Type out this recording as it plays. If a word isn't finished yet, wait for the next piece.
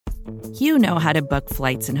You know how to book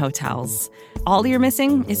flights and hotels. All you're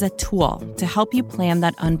missing is a tool to help you plan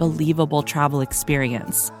that unbelievable travel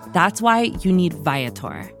experience. That's why you need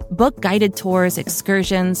Viator. Book guided tours,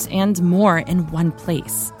 excursions, and more in one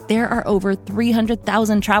place. There are over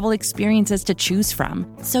 300,000 travel experiences to choose from,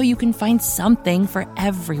 so you can find something for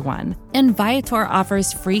everyone. And Viator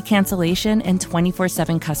offers free cancellation and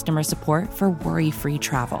 24/7 customer support for worry-free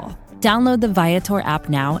travel. Download the Viator app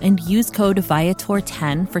now and use code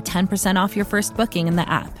Viator10 for 10% off your first booking in the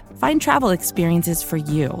app. Find travel experiences for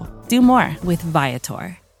you. Do more with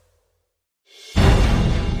Viator.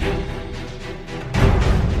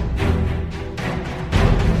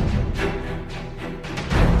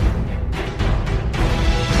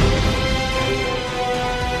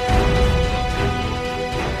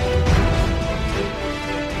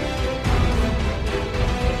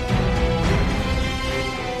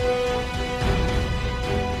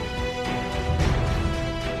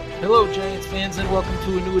 Hello, Giants fans, and welcome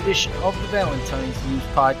to a new edition of the Valentine's News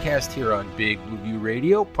Podcast here on Big Blue View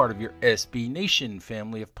Radio, part of your SB Nation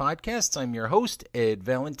family of podcasts. I'm your host, Ed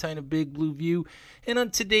Valentine of Big Blue View, and on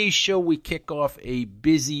today's show, we kick off a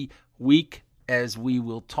busy week as we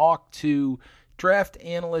will talk to draft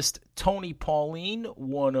analyst Tony Pauline,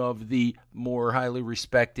 one of the more highly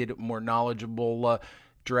respected, more knowledgeable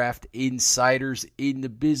draft insiders in the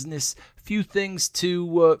business. Few things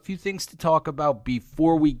to talk about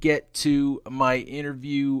before we get to my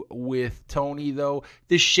interview with Tony, though.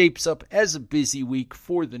 This shapes up as a busy week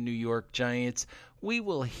for the New York Giants. We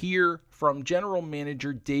will hear from general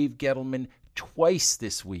manager Dave Gettleman twice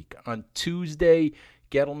this week. On Tuesday,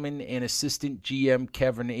 Gettleman and assistant GM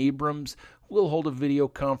Kevin Abrams will hold a video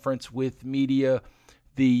conference with media.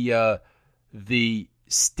 The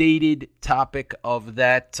stated topic of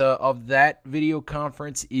that video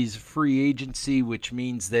conference is free agency, which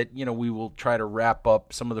means that we will try to wrap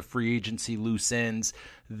up some of the free agency loose ends.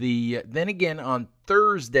 Then again on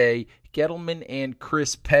Thursday, Gettleman and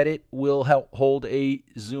Chris Pettit will hold a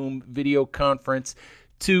Zoom video conference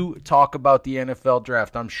to talk about the NFL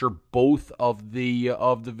draft. I'm sure both of the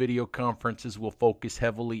video conferences will focus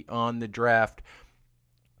heavily on the draft.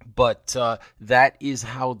 But that is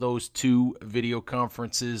how those two video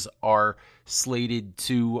conferences are slated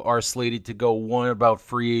to go. One about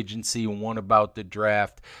free agency and one about the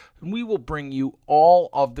draft. And we will bring you all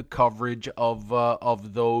of the coverage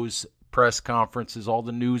of those press conferences, all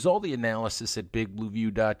the news, all the analysis at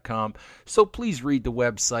bigblueview.com. So please read the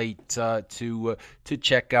website to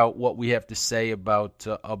check out what we have to say about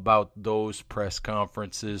those press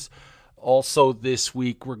conferences. Also this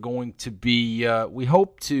week, we're going to be, we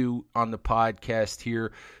hope to, on the podcast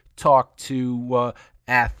here, talk to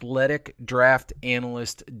athletic draft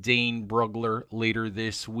analyst Dane Brugler later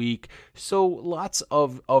this week. So lots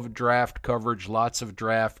of draft coverage, lots of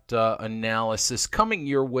draft analysis coming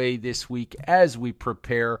your way this week as we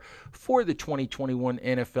prepare for the 2021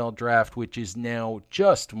 NFL Draft, which is now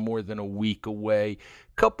just more than a week away.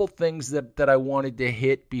 Couple things that I wanted to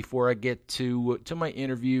hit before I get to my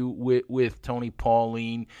interview with Tony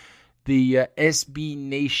Pauline. The SB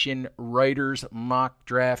Nation Writers Mock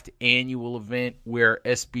Draft Annual Event, where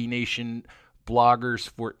SB Nation bloggers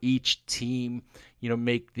for each team,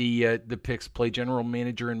 make the picks, play general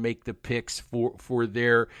manager and make the picks for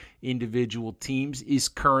their individual teams, is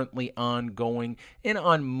currently ongoing. And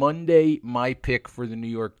on Monday, my pick for the New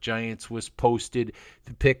York Giants was posted.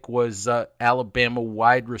 The pick was Alabama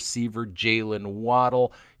wide receiver Jalen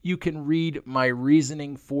Waddle. You can read my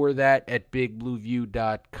reasoning for that at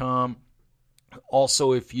bigblueview.com.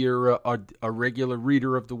 Also, if you're a regular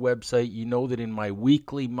reader of the website, you know that in my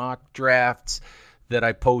weekly mock drafts that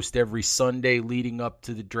I post every Sunday leading up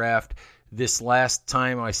to the draft, this last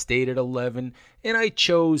time I stayed at 11, and I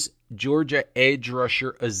chose Georgia edge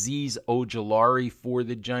rusher Azeez Ojulari for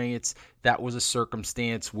the Giants. That was a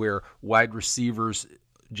circumstance where wide receivers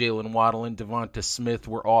Jalen Waddle and Devonta Smith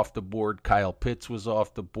were off the board. Kyle Pitts was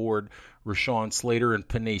off the board. Rashawn Slater and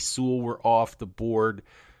Penei Sewell were off the board.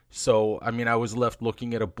 So, I was left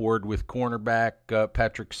looking at a board with cornerback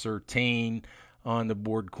Patrick Surtain on the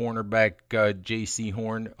board, cornerback J.C.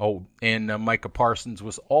 Horn. And Micah Parsons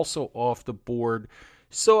was also off the board.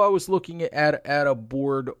 So I was looking at a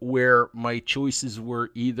board where my choices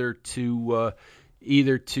were either to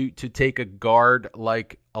take a guard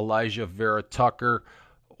like Elijah Vera Tucker,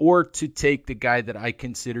 or to take the guy that I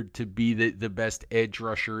considered to be the best edge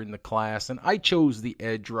rusher in the class. And I chose the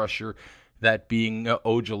edge rusher, that being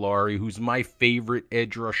Ojulari, who's my favorite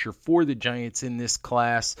edge rusher for the Giants in this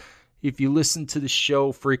class. if you listen to the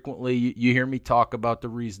show frequently, you hear me talk about the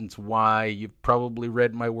reasons why. You've probably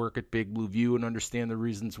read my work at Big Blue View and understand the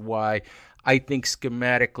reasons why. I think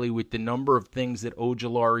schematically, with the number of things that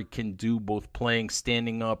Ojulari can do, both playing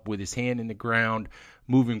standing up with his hand in the ground,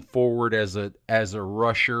 moving forward as a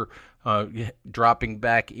rusher, dropping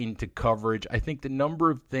back into coverage. I think the number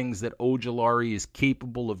of things that Ojulari is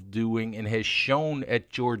capable of doing and has shown at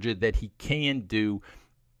Georgia that he can do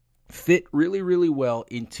fit really, really well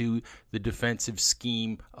into the defensive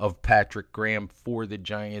scheme of Patrick Graham for the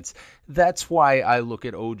Giants. That's why I look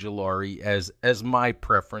at Ojulari as my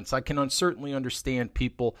preference. I can certainly understand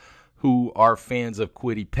people who are fans of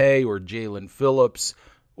Kwity Paye or Jalen Phillips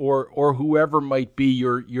or whoever might be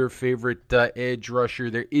your favorite edge rusher.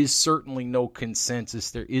 There is certainly no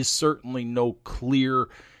consensus. There is certainly no clear,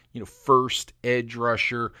 first edge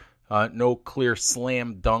rusher. No clear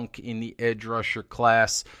slam dunk in the edge rusher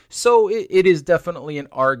class. So it is definitely an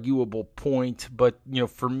arguable point. But,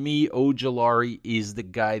 for me, Ojulari is the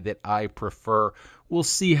guy that I prefer. We'll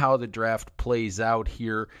see how the draft plays out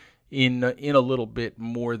here in a little bit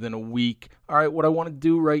more than a week. All right, what I want to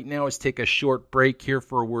do right now is take a short break here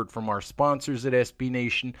for a word from our sponsors at SB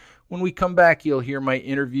Nation. When we come back, you'll hear my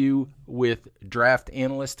interview with draft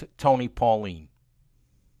analyst Tony Pauline.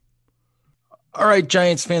 All right,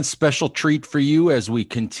 Giants fans, special treat for you as we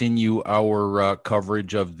continue our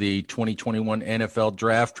coverage of the 2021 NFL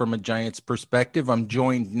Draft from a Giants perspective. I'm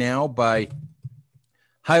joined now by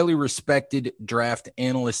highly respected draft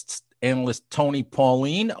analyst Tony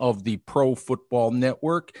Pauline of the Pro Football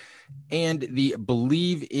Network and the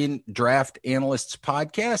Believe in Draft Analysts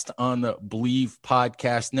podcast on the Believe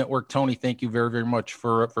Podcast Network. Tony, thank you very, very much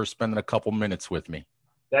for spending a couple minutes with me.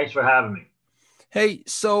 Thanks for having me. Hey,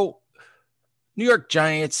 so New York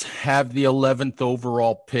Giants have the 11th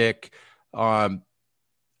overall pick. A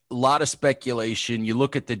lot of speculation. You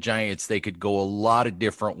look at the Giants, they could go a lot of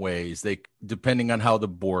different ways. Depending on how the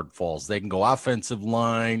board falls, they can go offensive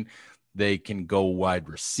line. They can go wide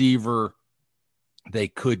receiver. They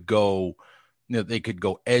could go,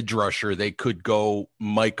 edge rusher. They could go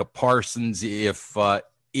Micah Parsons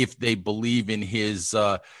if they believe in his,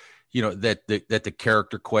 that the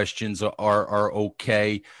character questions are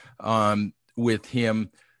okay. With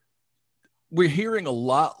him. We're hearing a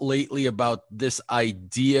lot lately about this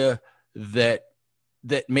idea that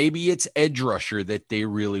maybe it's edge rusher that they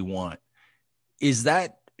really want.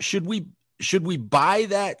 Should we buy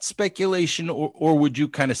that speculation or would you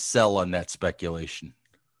kind of sell on that speculation?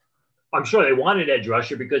 I'm sure they want an edge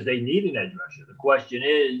rusher because they need an edge rusher. The question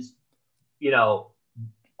is,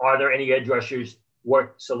 are there any edge rushers worth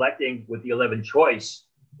selecting with the 11th choice,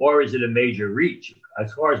 or is it a major reach?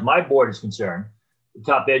 As far as my board is concerned, the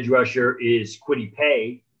top edge rusher is Kwity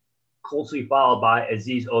Paye, closely followed by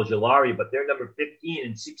Azeez Ojulari, but they're number 15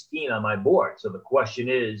 and 16 on my board. So the question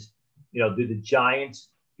is, do the Giants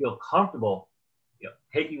feel comfortable,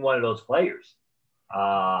 taking one of those players?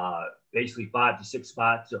 Basically 5 to 6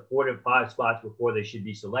 spots or 4 to 5 spots before they should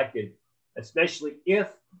be selected, especially if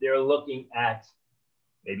they're looking at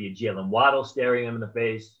maybe a Jalen Waddle staring them in the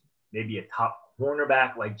face, maybe a top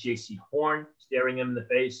cornerback like J.C. Horn staring him in the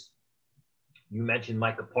face. You mentioned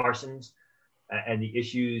Micah Parsons and the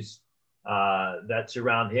issues that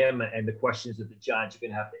surround him and the questions that the Giants are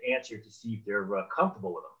going to have to answer to see if they're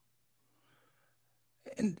comfortable with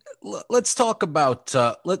him. And let's talk about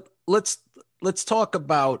let's talk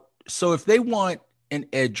about, so if they want an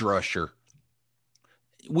edge rusher,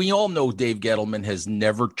 we all know Dave Gettleman has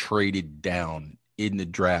never traded down in the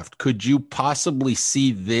draft. Could you possibly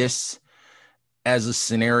see this as a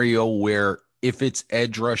scenario where if it's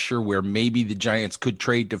edge rusher, where maybe the Giants could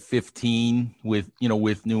trade to 15 with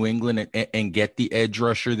New England and get the edge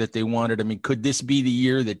rusher that they wanted? I mean, could this be the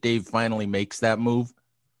year that Dave finally makes that move?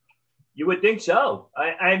 You would think so.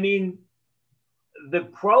 I mean, the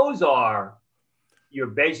pros are you're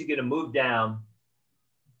basically going to move down,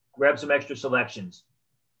 grab some extra selections,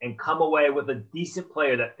 and come away with a decent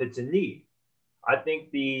player that fits a need. I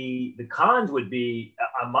think the cons would be,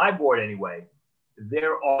 on my board anyway,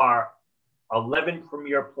 there are 11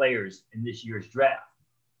 premier players in this year's draft.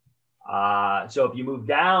 So if you move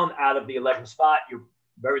down out of the 11th spot, you're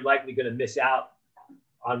very likely going to miss out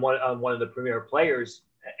on one of the premier players.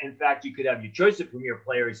 In fact, you could have your choice of premier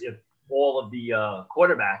players if all of the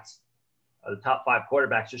quarterbacks, the top 5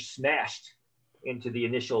 quarterbacks, are smashed into the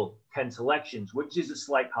initial 10 selections, which is a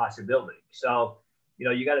slight possibility. So,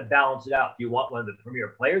 you got to balance it out. Do you want one of the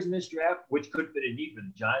premier players in this draft, which could fit a need for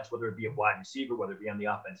the Giants, whether it be a wide receiver, whether it be on the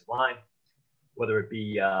offensive line, whether it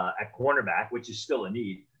be at cornerback, which is still a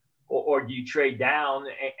need, or do you trade down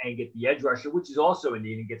and get the edge rusher, which is also a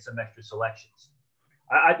need, and get some extra selections?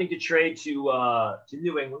 I think the trade to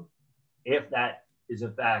New England, if that is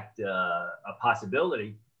in fact a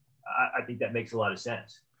possibility, I think that makes a lot of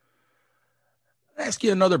sense. I'll ask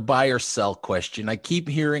you another buy or sell question. I keep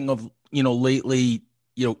hearing of, lately,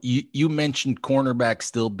 you mentioned cornerback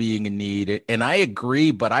still being a need, and I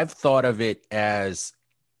agree, but I've thought of it as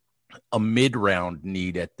a mid-round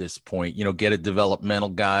need at this point. Get a developmental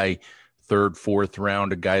guy, third, fourth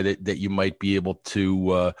round, a guy that you might be able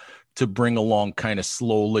to bring along kind of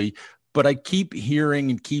slowly. But I keep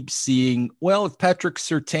hearing and keep seeing, well, if Patrick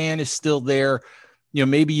Surtain is still there,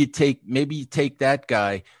 maybe you take that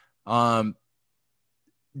guy.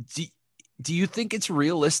 Do you think it's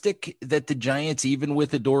realistic that the Giants, even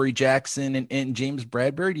with Adoree Jackson and James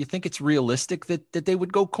Bradbury, do you think it's realistic that they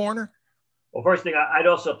would go corner? Well, first thing, I'd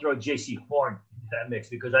also throw J.C. Horn into that mix,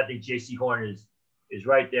 because I think J.C. Horn is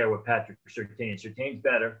right there with Patrick Surtain. Surtain's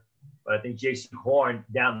better, but I think J.C. Horn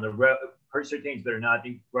down the road, Surtain's better now, I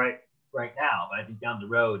think right now, but I think down the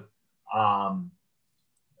road, Horn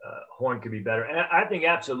could be better. And I think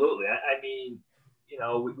absolutely. I mean,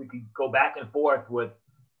 we could go back and forth with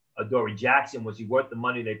Adoree Jackson. Was he worth the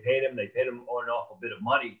money they paid him? They paid him an awful bit of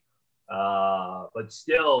money. But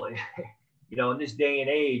still, in this day and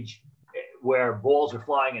age where balls are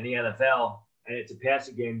flying in the NFL and it's a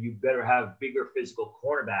passing game, you better have bigger physical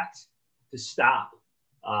cornerbacks to stop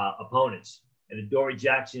opponents. And Adoree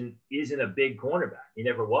Jackson isn't a big cornerback. He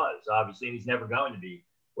never was, obviously, and he's never going to be,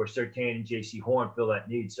 where Surtain and J.C. Horn fill that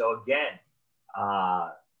need. So, again,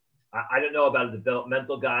 I don't know about a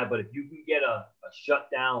developmental guy, but if you can get a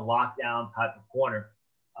shutdown, lockdown type of corner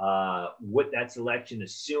with that selection,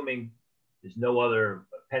 assuming there's no other,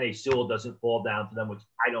 Penei Sewell doesn't fall down to them, which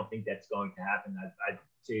I don't think that's going to happen. I'd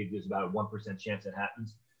say there's about a 1% chance that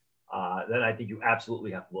happens. Then I think you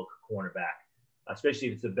absolutely have to look at cornerback, especially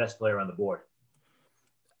if it's the best player on the board.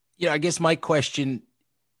 I guess my question,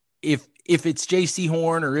 if it's J.C.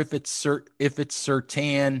 Horn or if it's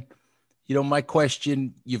Surtain, my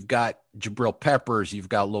question, you've got Jabril Peppers, you've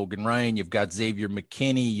got Logan Ryan, you've got Xavier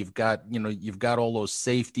McKinney, you've got all those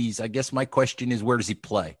safeties. I guess my question is, where does he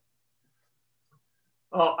play?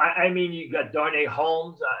 Oh, I mean, you got Darnay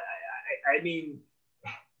Holmes. I mean,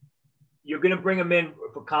 you're going to bring him in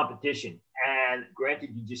for competition. And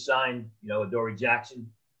granted, you just signed, Adoree Jackson,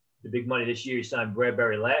 the big money this year. You signed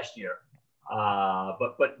Bradbury last year.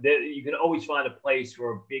 But you can always find a place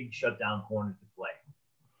for a big shutdown corner to play.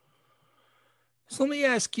 So let me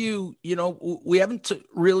ask you, we haven't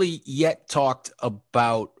really yet talked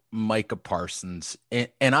about Micah Parsons.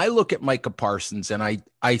 And I look at Micah Parsons and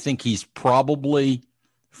I think he's probably,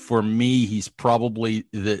 for me, he's probably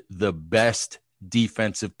the best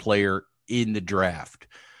defensive player in the draft.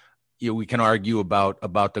 We can argue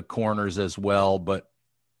about the corners as well, but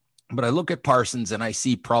I look at Parsons and I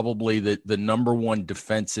see probably the number one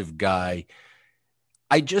defensive guy.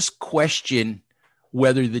 I just question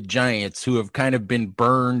whether the Giants, who have kind of been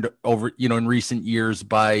burned over, in recent years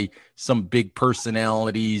by some big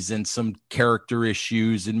personalities and some character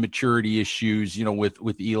issues and maturity issues,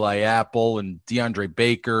 with Eli Apple and DeAndre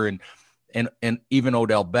Baker and even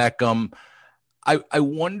Odell Beckham. I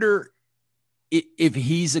wonder if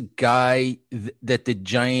he's a guy that the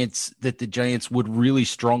Giants would really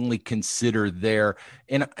strongly consider there.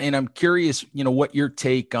 And I'm curious, what your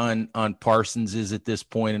take on Parsons is at this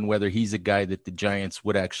point and whether he's a guy that the Giants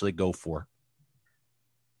would actually go for.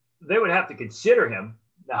 They would have to consider him.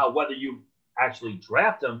 Now, whether you actually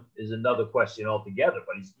draft him is another question altogether,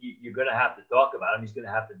 but you're going to have to talk about him. He's going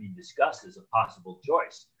to have to be discussed as a possible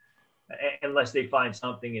choice, unless they find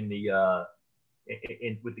something in the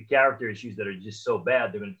with the character issues that are just so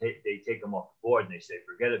bad, they take him off the board and they say,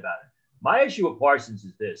 forget about it. My issue with Parsons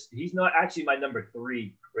is this. He's not actually my number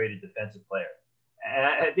 3 rated defensive player. And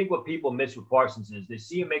I think what people miss with Parsons is they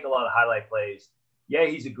see him make a lot of highlight plays. Yeah,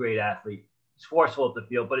 he's a great athlete. He's forceful at the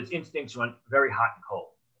field, but his instincts run very hot and cold.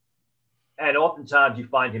 And oftentimes you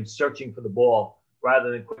find him searching for the ball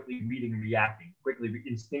rather than quickly reading and reacting,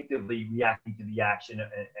 instinctively reacting to the action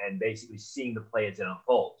and basically seeing the play as it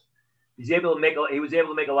unfolds. He was able to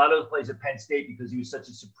make a lot of those plays at Penn State because he was such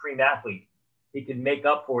a supreme athlete. He could make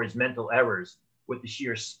up for his mental errors with the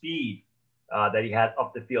sheer speed that he had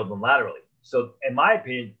up the field and laterally. So, in my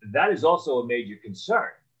opinion, that is also a major concern.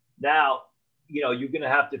 Now, you're going to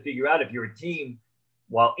have to figure out if you're a team,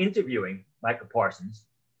 while interviewing Micah Parsons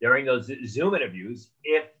during those Zoom interviews,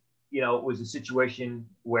 if it was a situation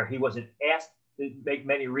where he wasn't asked to make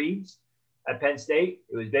many reads at Penn State.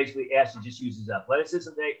 It was basically asked to just use his athleticism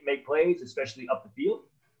to make plays, especially up the field.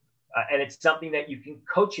 And it's something that you can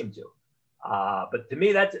coach him to. But to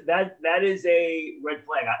me, that is a red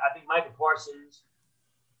flag. I think Micah Parsons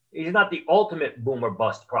he's not the ultimate boom or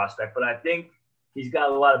bust prospect, but I think he's got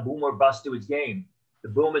a lot of boom or bust to his game. The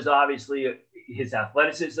boom is obviously his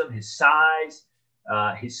athleticism, his size,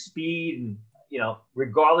 his speed, and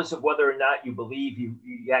regardless of whether or not you believe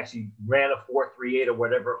he actually ran a 4.38 or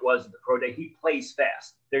whatever it was at the pro day, he plays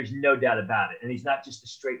fast. There's no doubt about it, and he's not just a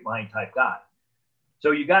straight line type guy.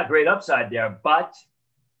 So you got great upside there, but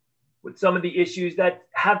with some of the issues that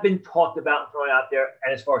have been talked about and thrown out there,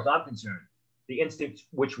 and as far as I'm concerned, the instincts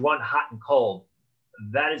which run hot and cold,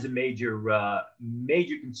 that is a major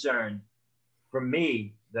concern for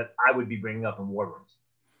me that I would be bringing up in war rooms.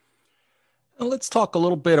 Let's talk a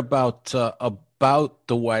little bit about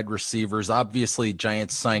the wide receivers. Obviously,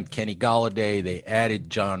 Giants signed Kenny Golladay. They added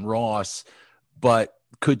John Ross, but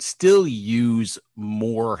could still use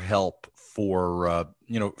more help for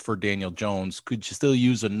Daniel Jones. Could still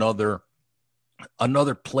use another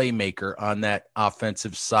playmaker on that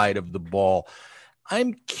offensive side of the ball.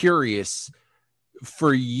 I'm curious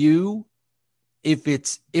for you if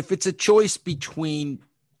it's a choice between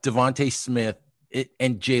Devontae Smith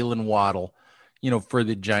and Jalen Waddle, for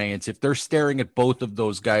the Giants, if they're staring at both of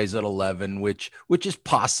those guys at 11, which is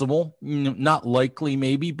possible, not likely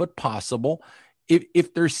maybe, but possible.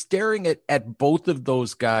 If they're staring at both of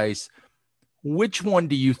those guys, which one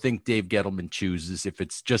do you think Dave Gettleman chooses if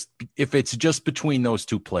it's just between those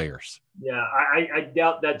two players? Yeah, I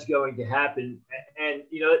doubt that's going to happen. And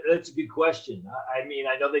that's a good question. I mean,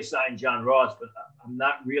 I know they signed John Ross, but I'm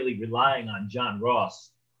not really relying on John Ross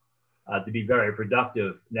to be very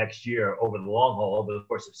productive next year over the long haul, over the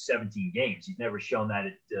course of 17 games. He's never shown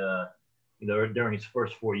that during his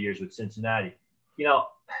first 4 years with Cincinnati.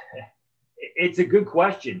 It's a good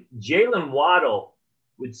question. Jalen Waddle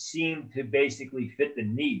would seem to basically fit the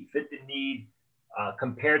need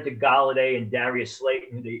compared to Golladay and Darius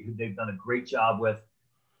Slayton, who they've done a great job with,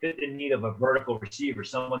 fit the need of a vertical receiver,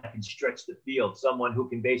 someone that can stretch the field, someone who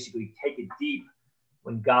can basically take it deep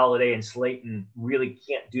when Golladay and Slayton really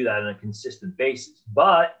can't do that on a consistent basis.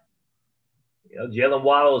 But, Jalen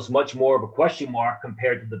Waddle is much more of a question mark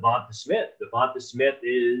compared to Devonta Smith. Devonta Smith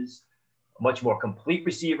is a much more complete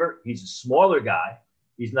receiver. He's a smaller guy.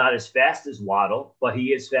 He's not as fast as Waddle, but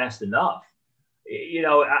he is fast enough.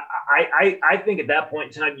 I think at that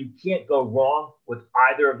point in time, you can't go wrong with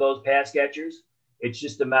either of those pass catchers. It's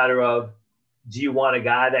just a matter of, do you want a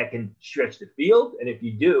guy that can stretch the field? And if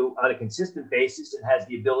you do, on a consistent basis and has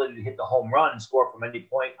the ability to hit the home run and score from any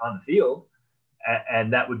point on the field,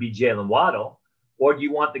 and that would be Jalen Waddle, or do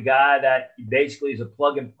you want the guy that basically is a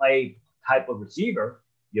plug-and-play type of receiver?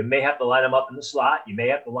 You may have to line him up in the slot. You may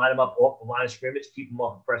have to line him up off the line of scrimmage, keep him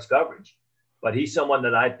off of press coverage. But he's someone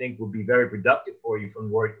that I think would be very productive for you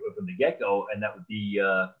from the get-go, and that would be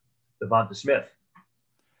Devonta Smith.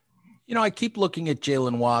 I keep looking at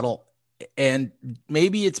Jalen Waddle, and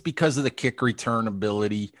maybe it's because of the kick return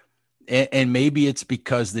ability, and maybe it's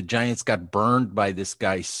because the Giants got burned by this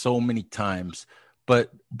guy so many times.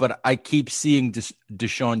 But I keep seeing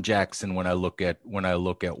Deshaun Jackson when I look at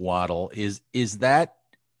Waddle. Is that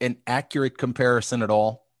an accurate comparison at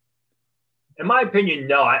all? In my opinion,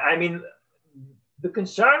 no. I mean, the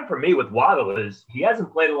concern for me with Waddle is he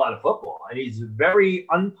hasn't played a lot of football, and he's a very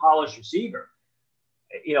unpolished receiver.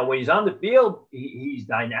 When he's on the field, he's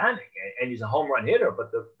dynamic and he's a home run hitter.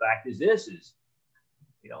 But the fact is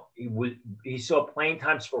he saw playing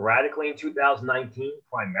time sporadically in 2019,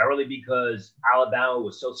 primarily because Alabama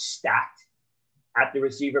was so stacked at the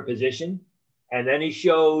receiver position. And then he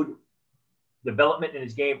showed development in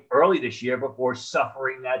his game early this year before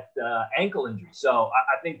suffering that ankle injury. So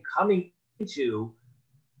I think coming into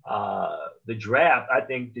the draft, I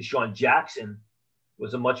think Deshaun Jackson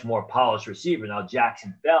was a much more polished receiver. Now,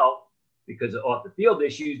 Jackson fell because of off the field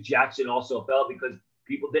issues. Jackson also fell because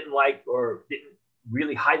people didn't like or didn't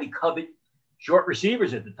really highly covet short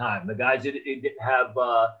receivers at the time. The guys that didn't have,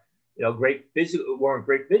 weren't great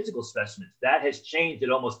physical specimens. That has changed at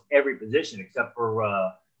almost every position except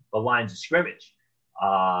for the lines of scrimmage.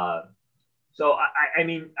 So,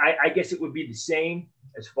 I guess it would be the same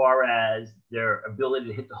as far as their ability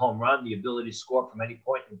to hit the home run, the ability to score from any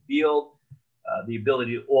point in the field, the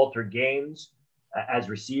ability to alter games as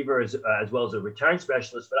receiver, as well as a return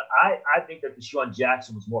specialist. But I think that Deshaun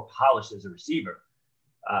Jackson was more polished as a receiver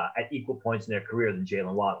at equal points in their career than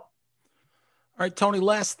Jalen Waddle. All right, Tony,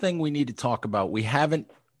 last thing we need to talk about. We haven't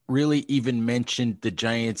really even mentioned the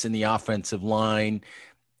Giants in the offensive line.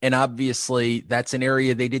 And obviously, that's an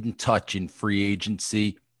area they didn't touch in free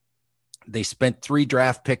agency. They spent 3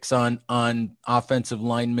 draft picks on offensive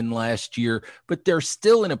linemen last year, but they're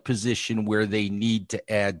still in a position where they need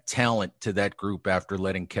to add talent to that group after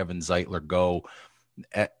letting Kevin Zeitler go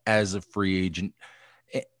as a free agent.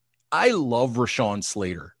 I love Rashawn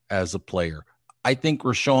Slater as a player. I think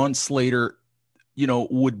Rashawn Slater,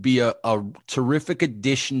 would be a terrific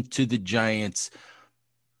addition to the Giants.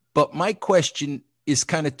 But my question is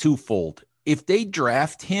kind of twofold. If they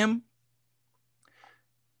draft him,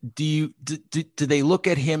 do they look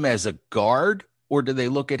at him as a guard or do they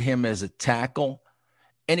look at him as a tackle?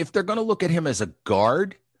 And if they're going to look at him as a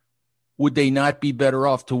guard, would they not be better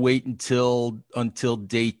off to wait until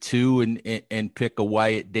day 2 and pick a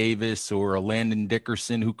Wyatt Davis or a Landon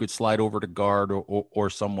Dickerson who could slide over to guard or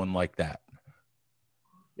someone like that?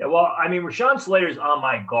 Yeah, well, I mean, Rashawn Slater's on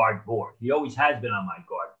my guard board. He always has been on my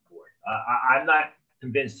guard board. I'm not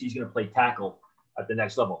convinced he's going to play tackle at the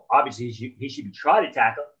next level. Obviously, he should try to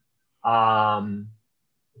tackle,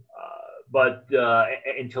 but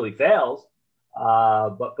until he fails.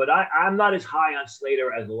 But I'm not as high on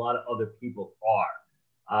Slater as a lot of other people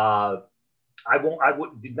are.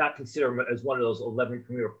 Did not consider him as one of those 11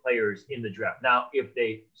 premier players in the draft. Now, if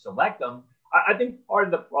they select him, I think part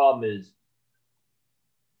of the problem is,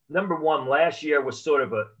 number one, last year was sort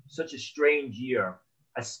of such a strange year,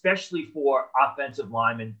 especially for offensive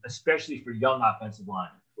linemen, especially for young offensive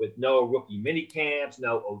linemen, with no rookie mini camps,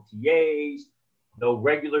 no OTAs, no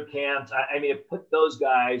regular camps. I mean, it put those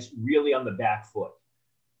guys really on the back foot.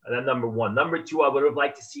 And then number one. Number two, I would have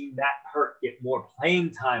liked to see Matt Hurt get more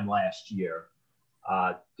playing time last year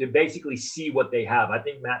to basically see what they have. I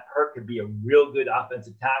think Matt Hurt could be a real good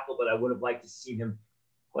offensive tackle, but I would have liked to see him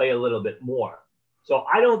play a little bit more. So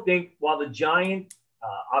I don't think, while the Giant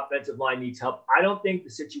offensive line needs help, I don't think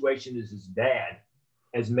the situation is as bad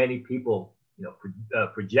as many people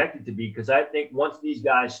projected to be, because I think once these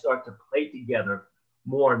guys start to play together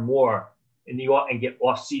more and more and get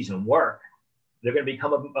off-season work, they're going to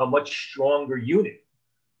become a much stronger unit.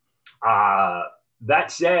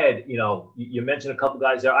 That said, you mentioned a couple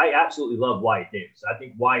guys there. I absolutely love Wyatt Davis. I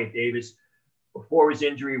think Wyatt Davis, before his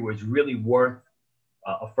injury, was really worth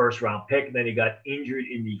a first-round pick, and then he got injured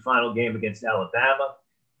in the final game against Alabama.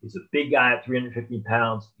 He's a big guy at 315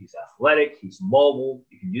 pounds. He's athletic. He's mobile.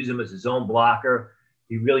 You can use him as his own blocker.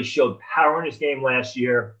 He really showed power in his game last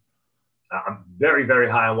year. I'm very, very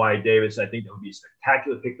high on Wyatt Davis. I think that would be a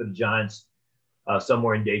spectacular pick for the Giants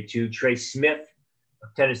somewhere in day 2. Trey Smith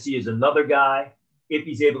of Tennessee is another guy. If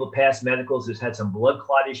he's able to pass medicals, has had some blood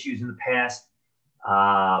clot issues in the past.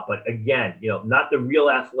 But again, not the real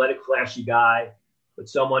athletic, flashy guy, but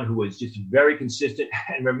someone who was just very consistent.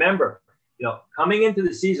 And remember, coming into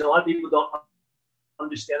the season, a lot of people don't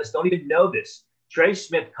understand this, don't even know this. Trey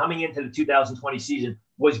Smith, coming into the 2020 season,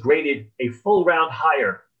 was graded a full round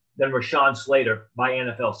higher than Rashawn Slater by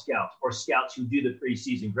NFL scouts, or scouts who do the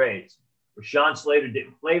preseason grades. Rashawn Slater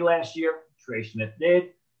didn't play last year. Trey Smith did.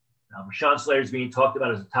 Now, Rashawn Slater is being talked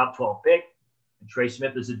about as a top 12 pick, and Trey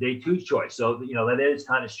Smith is a day 2 choice. So, that is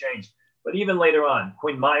kind of strange. But even later on,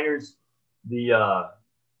 Quinn Miners, the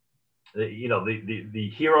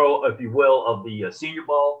hero, if you will, of the Senior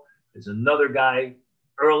Bowl, is another guy,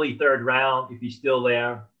 early 3rd round, if he's still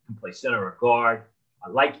there, can play center or guard. I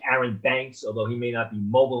like Aaron Banks, although he may not be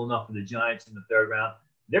mobile enough for the Giants in the 3rd round.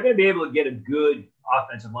 They're going to be able to get a good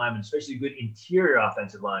offensive lineman, especially a good interior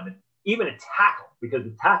offensive lineman, even a tackle, because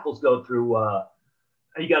the tackles go through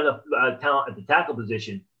you got enough talent at the tackle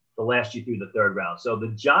position to last you through the 3rd round. So the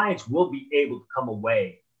Giants will be able to come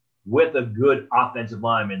away with a good offensive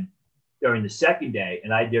lineman during the 2nd day,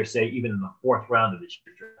 and I dare say even in the 4th round of this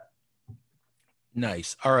year's draft.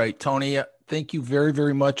 Nice. All right, Tony, thank you very,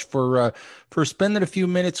 very much for spending a few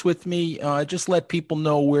minutes with me. Just let people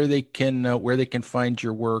know where they can find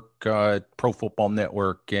your work, Pro Football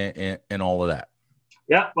Network, and all of that.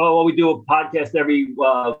 Yeah, well, we do a podcast every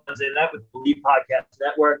Wednesday night with the Lead Podcast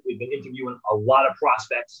Network. We've been interviewing a lot of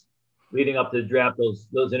prospects leading up to the draft.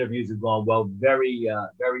 Those interviews have gone well, very,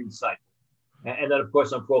 very insightful. And then, of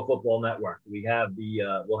course, on Pro Football Network, we have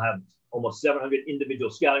we'll have almost 700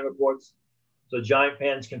 individual scouting reports. So Giant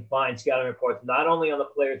fans can find scouting reports not only on the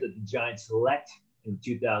players that the Giants select in the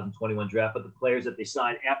 2021 draft, but the players that they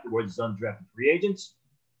sign afterwards as undrafted free agents.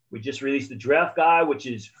 We just released the draft guide, which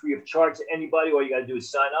is free of charge to anybody. All you got to do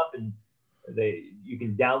is sign up, and you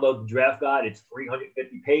can download the draft guide. It's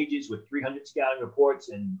 350 pages with 300 scouting reports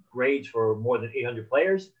and grades for more than 800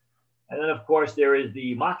 players. And then, of course, there is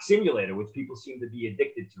the mock simulator, which people seem to be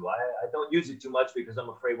addicted to. I don't use it too much because I'm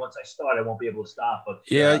afraid once I start, I won't be able to stop. But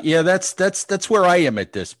yeah, that's where I am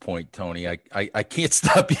at this point, Tony. I can't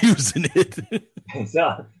stop using it.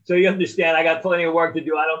 So you understand, I got plenty of work to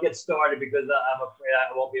do. I don't get started because I'm afraid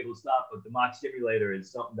I won't be able to stop. But the mock simulator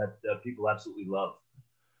is something that people absolutely love.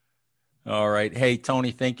 All right. Hey,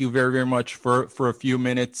 Tony, thank you very, very much for a few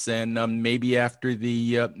minutes. And maybe after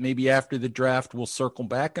the draft, we'll circle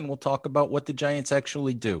back and we'll talk about what the Giants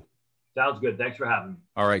actually do. Sounds good. Thanks for having me.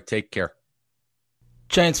 All right. Take care.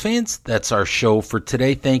 Giants fans, that's our show for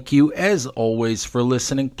today. Thank you, as always, for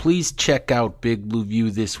listening. Please check out Big Blue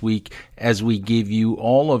View this week as we give you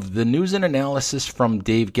all of the news and analysis from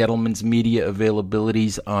Dave Gettleman's media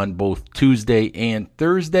availabilities on both Tuesday and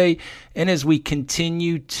Thursday. And as we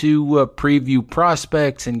continue to preview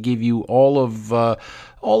prospects and give you all of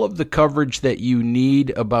the coverage that you need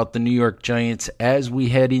about the New York Giants as we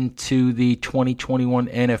head into the 2021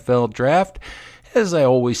 NFL Draft. As I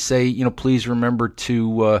always say, please remember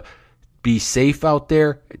to be safe out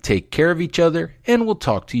there, take care of each other, and we'll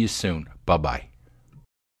talk to you soon. Bye-bye.